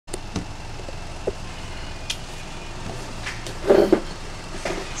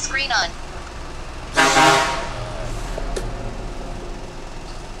on.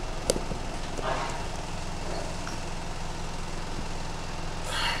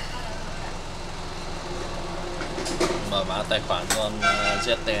 Mở mã tài khoản con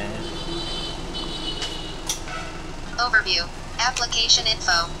ZT. Overview. Application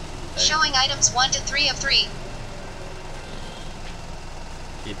info. Showing items 1 to 3 of 3.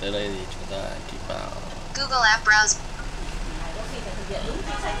 Khi tới đây thì chúng ta kích vào Google App Browse.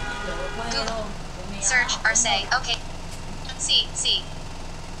 Google. Search or say, okay. C.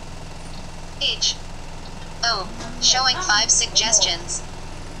 H. O. Showing 5 suggestions.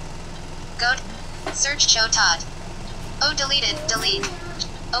 Go to search show Todd. Oh, deleted, delete.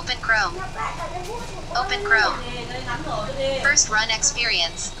 Open Chrome. Open Chrome. First run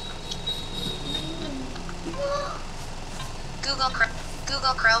experience.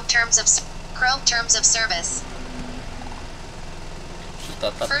 Google Chrome terms of service. chúng ta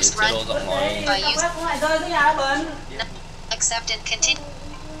tắt cái First chế độ giọng nói. by use. Accept and continue.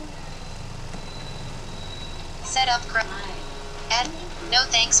 Set up Chrome. Add. No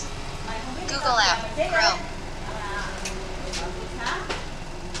thanks. Google App. Chrome.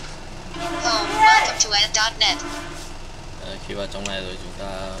 Home. Welcome to ed.net. Khi vào trong này rồi chúng ta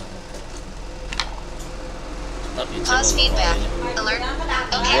tắt cái chế độ Pause giọng nói feedback. nhé. Alert.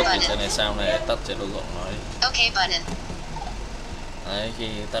 Vuốt Okay cái trên button. này sang này tắt chế độ giọng nói. Okay button. Đấy, khi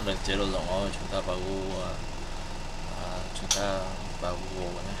tắt được chế độ giọng nói chúng ta vào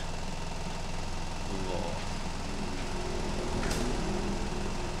Google, nhé. Google.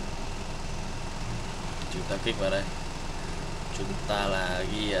 Chúng ta kích vào đây. Chúng ta là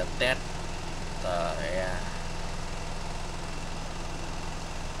ghi test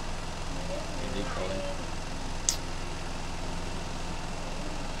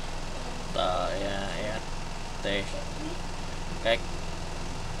T cách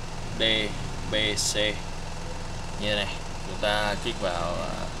DBC như này. Chúng ta kích vào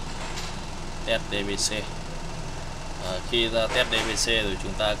test DBC. Khi ra test DBC rồi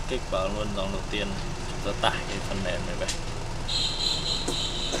chúng ta kích vào luôn dòng đầu tiên, chúng ta tải cái phần mềm này về.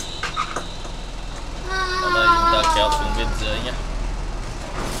 Ở đây chúng ta kéo xuống bên dưới nhé.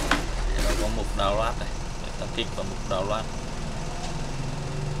 Thì nó có mục download này, chúng ta kích vào mục download.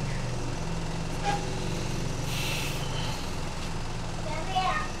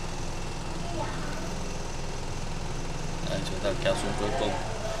 Đây, chúng ta kéo xuống cuối cùng.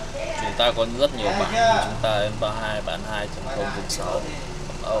 Chúng ta có rất nhiều bản, chúng ta ấn vào bản 2.0.6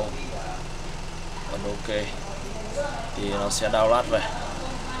 Âu còn ok thì nó sẽ download về.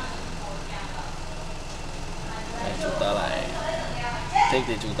 Đây, chúng ta lại thích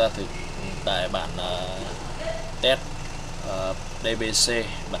thì chúng ta thử tải bản test DBC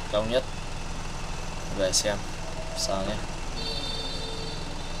bản cao nhất về xem sao nhé.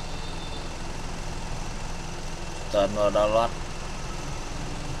 Tấn vào download.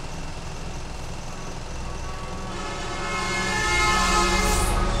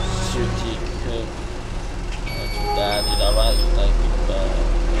 Siêu thị chúng ta đi download, chúng ta kịp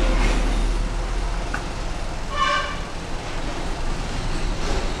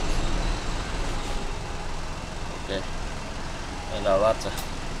ok, download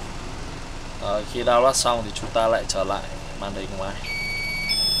rồi. Khi download xong thì chúng ta lại trở lại màn hình ngoài.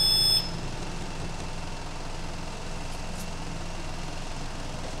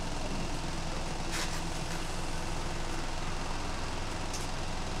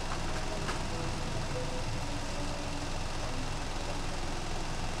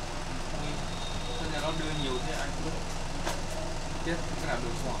 Đưa nhiều thế anh cũng biết cái nào được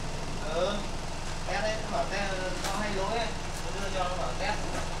khoảng. Test đấy, bảo test nó hay lỗi ấy. Nó đưa cho nó bảo test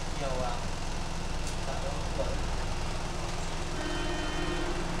nhiều vào.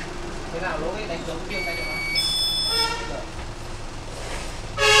 Cái nào lỗi đánh dấu kia cái được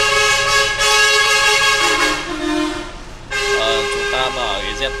Chúng ta mở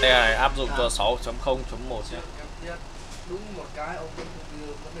cái ZT này áp dụng cho 6.0.1 nhé. đúng một cái ông cũng đưa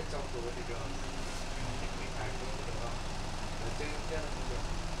vẫn bên trong rồi thì được.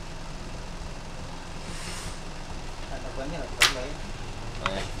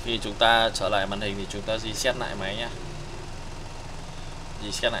 Đấy, khi chúng ta trở lại màn hình thì chúng ta reset lại máy nhé.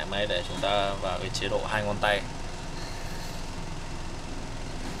 Reset lại máy để chúng ta vào cái chế độ 2 ngón tay.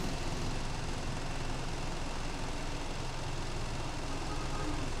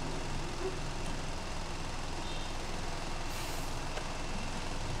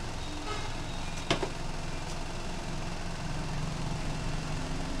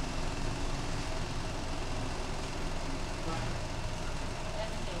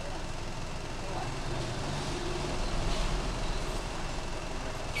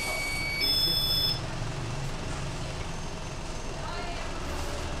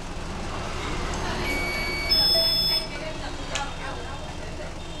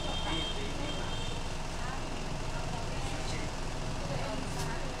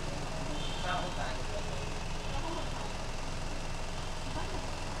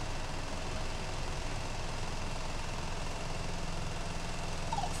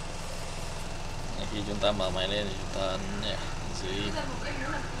 Khi chúng ta mở máy lên thì chúng ta ấn nhẹ dưới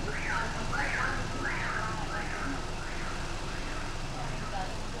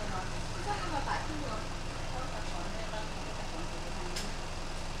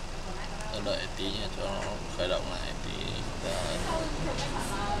đợi tí nhé, cho nó khởi động lại thì chúng ta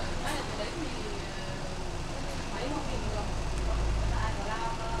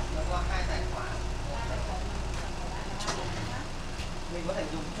qua hai tài khoản mình có thể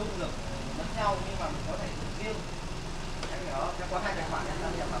dùng chung được lẫn nhau, nhưng mà mình có thể dùng riêng. Anh hiểu không? Qua hai tài khoản em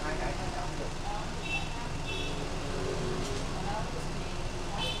đăng nhập vào hai cái khác nhau được.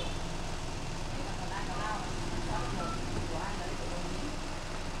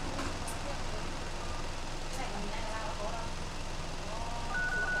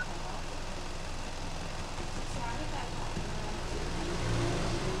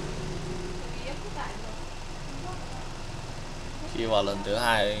 khi vào lần thứ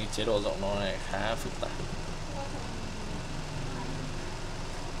hai chế độ giọng nói này khá phức tạp.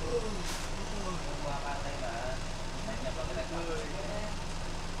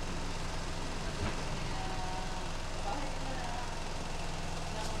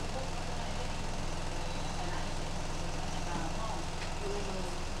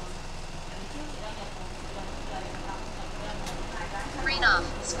 Screen off.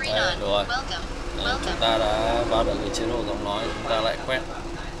 Screen on. Rồi. Welcome. Chúng ta đã vào được cái chế độ giọng nói, chúng ta lại quét.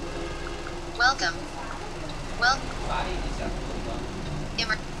 Welcome.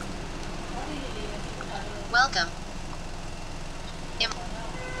 Welcome.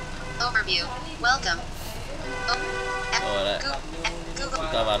 Overview. Welcome. Rồi đấy. Google.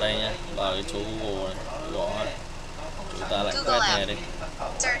 Chúng ta vào đây nhé, vào cái chỗ Google này, gõ này. Chúng ta lại quét này đi.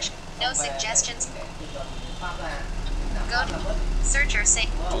 Search. No suggestions. Go to searcher say.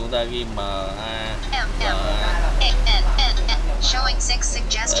 Chúng ta ghi M-A Showing 6 Đây,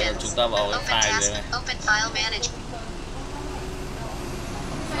 suggestions. chúng ta vào cái Open file task. đây này. Open file manage.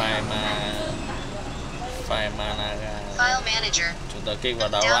 File manager. File manager. Chúng ta kích vào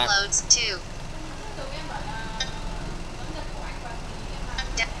download. Downloads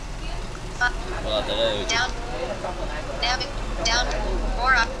 2. Và tới đây Down. Down.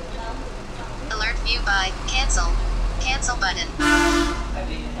 More up. Alert view by cancel. Cancel button.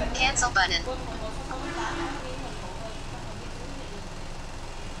 Cancel button.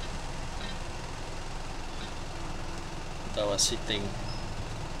 chúng ta vào setting.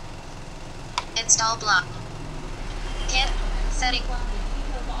 Install block. Setting.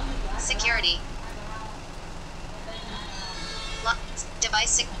 Security. Lock.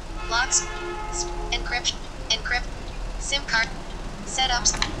 Device. Locks. Encryption. Encrypt. SIM card.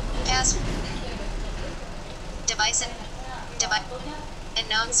 Setups. Pass. Device.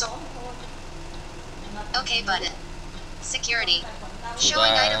 Unknown source. OK button. Security. Chúng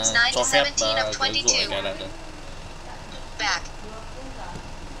Showing ta items 9 cho to phép 17 of cái rủi 22. cài đặt được. Back.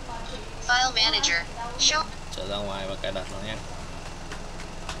 File manager. Show. Trở ra ngoài và cài đặt nó nhé.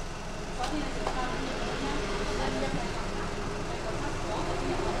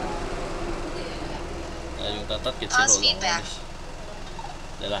 Đây, chúng ta tắt cái chế độ giọng nói đi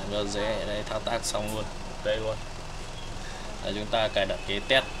để làm cho dễ. Ở đây thao tác xong luôn, đây luôn. Đây, chúng ta cài đặt cái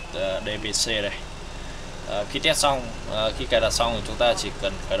test DBC này. Khi test xong, khi cài đặt xong thì chúng ta chỉ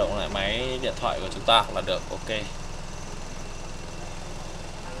cần khởi động lại máy điện thoại của chúng ta là được. Ok.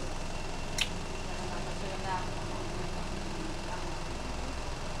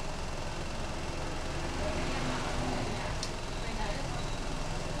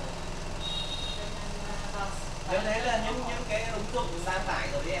 Nếu thế là những cái ứng dụng ta tải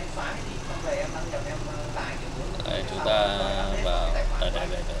rồi thì em xóa cái gì, xong về em đăng nhập em tải cái cuốn. Đây, chúng ta vào đây,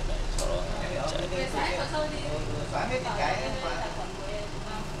 sau đó chạy. Xóa hết những cái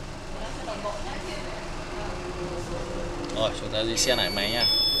Rồi, chúng ta reset lại máy nhá.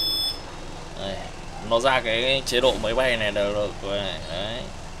 Đây, nó ra cái chế độ máy bay này đều được rồi này. Đấy.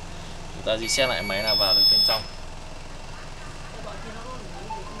 Chúng ta reset lại máy là vào được bên trong.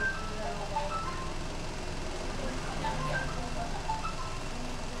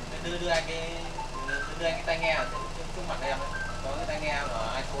 đưa anh cái tai nghe ở trước mặt em ấy. Có cái tai nghe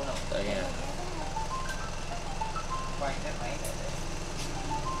của iPhone không? Tai nghe. Quay cái máy để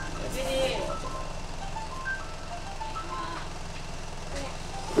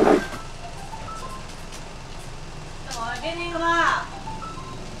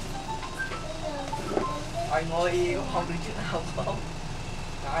anh ngồi không đứng chứ nào không?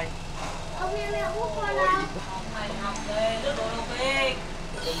 Đây. Ông em hút qua đâu? Mày học về nước đồ đâu về.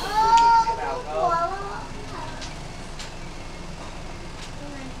 Hãy subscribe cho kênh Ghiền Mì Gõ để không bỏ lỡ những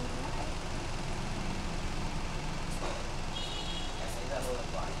video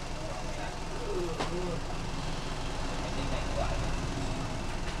hấp dẫn.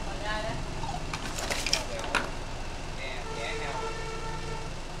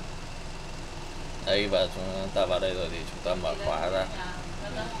 Đây, và chúng ta vào đây rồi thì chúng ta mở khóa ra.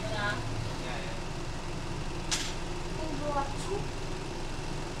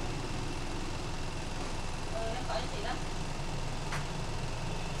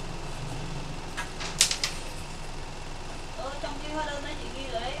 Trong cái hóa đơn đấy chị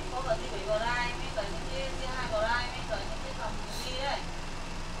ghi rồi đấy, có cả tí 7 vào đai, với cả những cái 2 vào đai, với cả những cái dòng ghi đấy.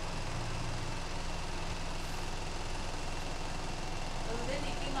 Thế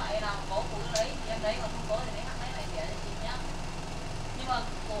thì cái loại nào có của cái đấy thì em đấy, còn không có thì lấy hãng đấy lại rẻ cho chị nhá. Nhưng mà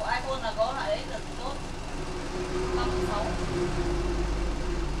của iPhone là có loại đấy được tốt 56.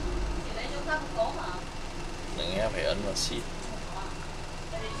 Chị lấy chỗ khác không có mà. Đừng nghe phải ấn vào ship.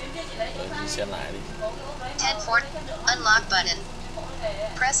 Rồi đi xem lại đi. 10 unlock button.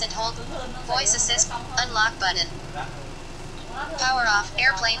 Press and hold voice assist unlock button. Power off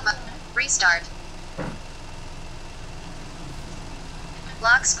airplane mode. Restart.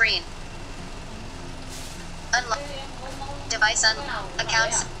 Lock screen. Unlock device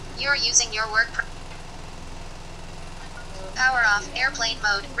accounts. You're using your work. Power off airplane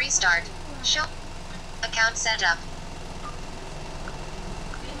mode. Restart. Show account setup.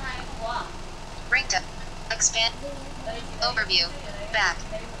 Ringtone. Expand. Overview. Back.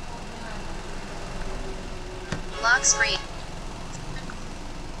 Lock screen.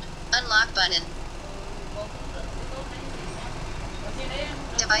 Unlock button.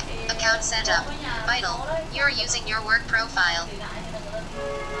 Device account setup. Vital. You're using your work profile.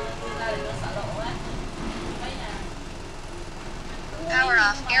 Power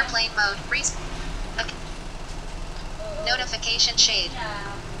off airplane mode. Notification shade.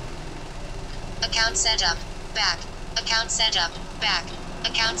 Account setup. Back. Account setup. Back.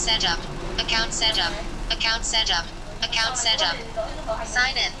 Account setup. Account setup. Account setup. Account setup.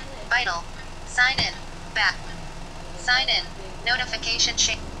 Sign in. Vital. Sign in. Back. Sign in. Notification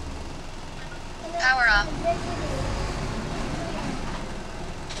shade. Power off.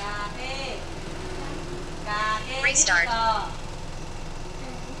 Restart.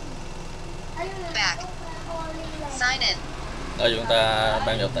 Back. Sign in. Đây, chúng ta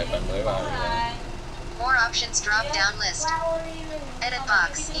đăng nhập tài khoản mới vào. More options drop down list. Edit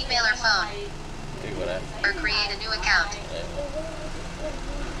box, email or phone. Click vào đây. Or create a new account. Đây.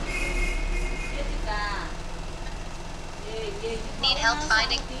 Need help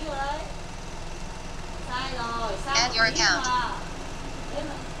finding? Add your account.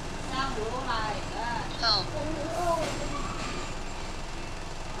 Home.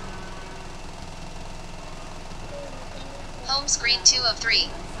 Home screen 2 of 3.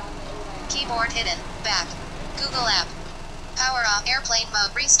 Keyboard hidden. Back. Google app. Power off airplane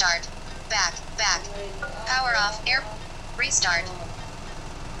mode. Restart. Back. Back. Power off air. Restart.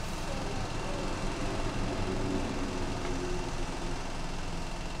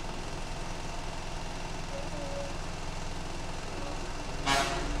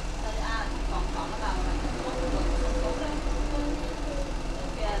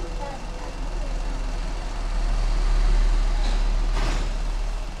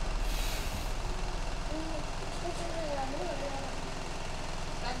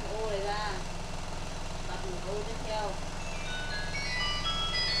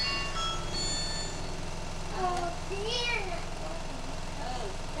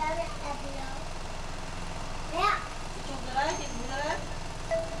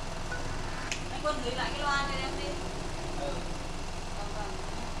 Gửi lại cái loa cho em đi.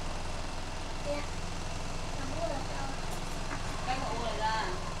 Cách mở ô này ra.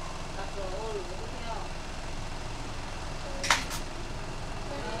 Đặt rồi ô lửa tiếp theo.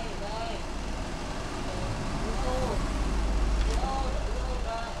 Đây, đây. Ô. Ô,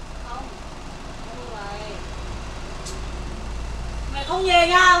 rồi. Không. Ô này. Mày không về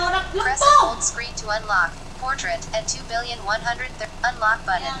nha, nó đặt lúc Press and hold screen to unlock. Portrait at 2,130,000. Unlock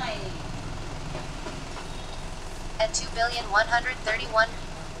button. At 2,131.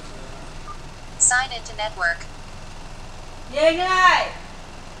 Sign into network. Về cái này.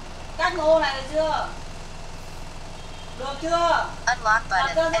 Cách ô này được chưa? Được chưa? Unlock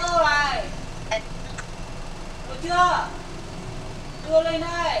Đặt button. cái ô này. Được chưa? Đưa lên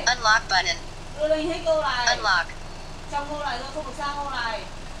đây. Unlock button. Đưa lên hết ô này. Unlock. Trong ô này thôi, không được sang ô này.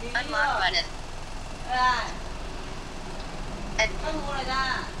 Unlock button. Đây. Cách ô này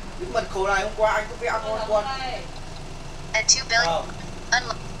ra. Cái mật khẩu này hôm qua anh có vẽ ngon quá. At 2 billion.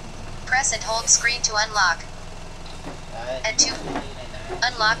 Unlock. Press and hold screen to unlock. At 2.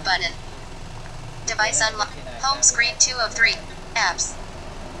 Unlock button. Device unlock. Home screen 2 of 3. Apps.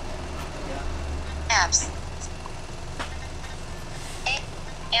 Apps.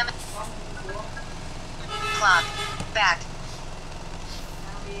 Clock. Back.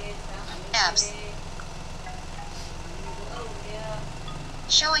 Apps.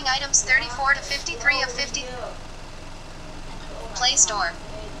 Showing items 34 to 53 of 50. Play Store.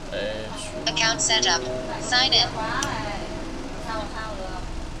 Đây, Account setup. Sign in.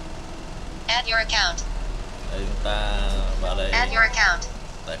 Add your account. đây chúng ta vào đây Add your account.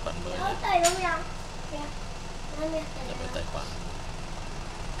 tài khoản mới Có này. tay đúng không? Nhập vào tài khoản.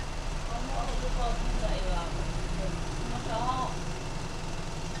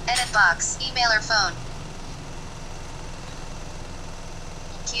 Edit box. Email or phone.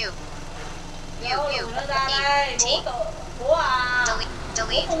 Q. U. U. Nó ra đây, E. T. bố à. Delete. Bố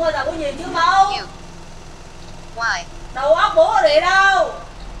Delete. không bao giờ bố nhìn chứ đâu. U. Y. Đầu óc bố ở để đâu?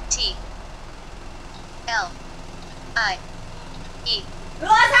 T. L. I. E.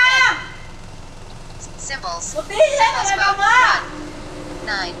 Lựa sang. Symbols. Một tí thế mà mày cầm á.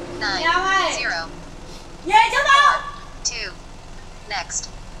 9, 9, Nhau ơi. 0, Về chứ đâu? 2. Next.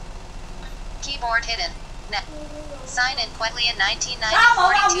 Keyboard hidden. Next. Sign in quietly in Sao mà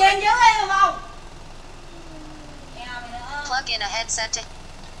vòng 1990-42. nhìn chứ em vòng. Em mày nữa. Plug in a headset to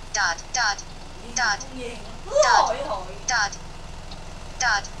dot dot dot Không nhìn. Cứ hỏi hỏi. dot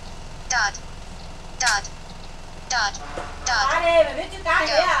dot dot dot dot dot. Cá đi, mày biết chữ cái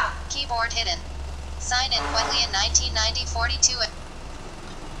thế Go. à? Keyboard hidden. Sign in quietly in 1990-42.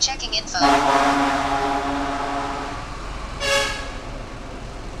 Checking info.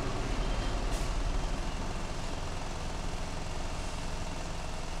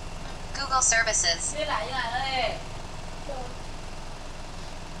 Google services. Viết lại như này đây.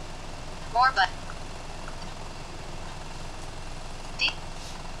 More but.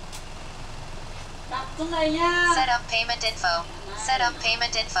 Đặt xuống đây nha. Set up payment info. Set up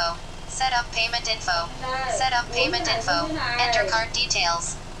payment info. Set up payment info. Set up payment info. Enter card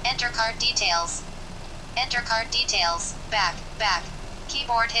details. Enter card details. Enter card details. Back, back.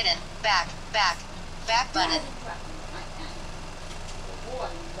 Keyboard hidden. Back, back. Back button.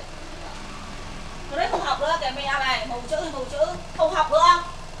 Tôi đấy không học nữa, kìa mẹ này, màu chữ. Không học nữa không?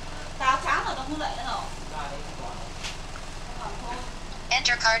 Tao chán rồi, tao không dạy nữa rồi. Không học thôi.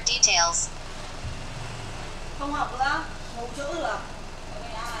 Enter card details. Không học nữa, màu chữ được.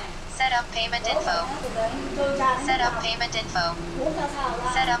 Set up payment info. Set up payment info.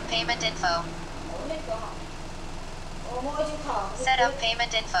 Set up payment info. Set up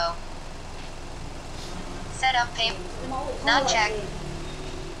payment info. Set up payment. Not checked.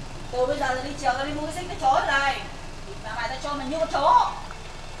 Từ bây giờ đi chiều tao đi mua cái xích cái chó ở đây. Là mày tao cho mày như con chó.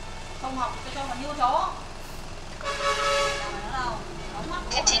 Không học tao cho mày như con chó. Là mày nó đâu? Đóng mắt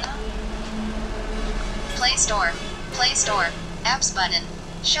của mày Continue. đó. Play Store. Play Store. Apps button.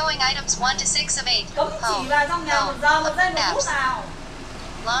 Showing items 1 to 6 of 8. Cấm chỉ vào trong nhà 1 giờ 1 giây 1 phút Apps. nào.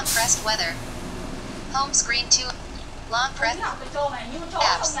 Long pressed weather. Home screen 2. Long Không pressed học tao cho mày như con chó trong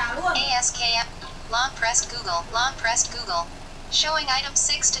apps. nhà luôn. ASKF. Long pressed Google. Long pressed Google. Showing items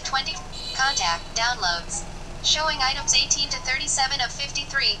 6 to 20. Contact. Downloads. Showing items 18 to 37 of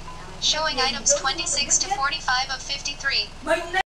 53. Showing items 26 to 45 of 53. Mình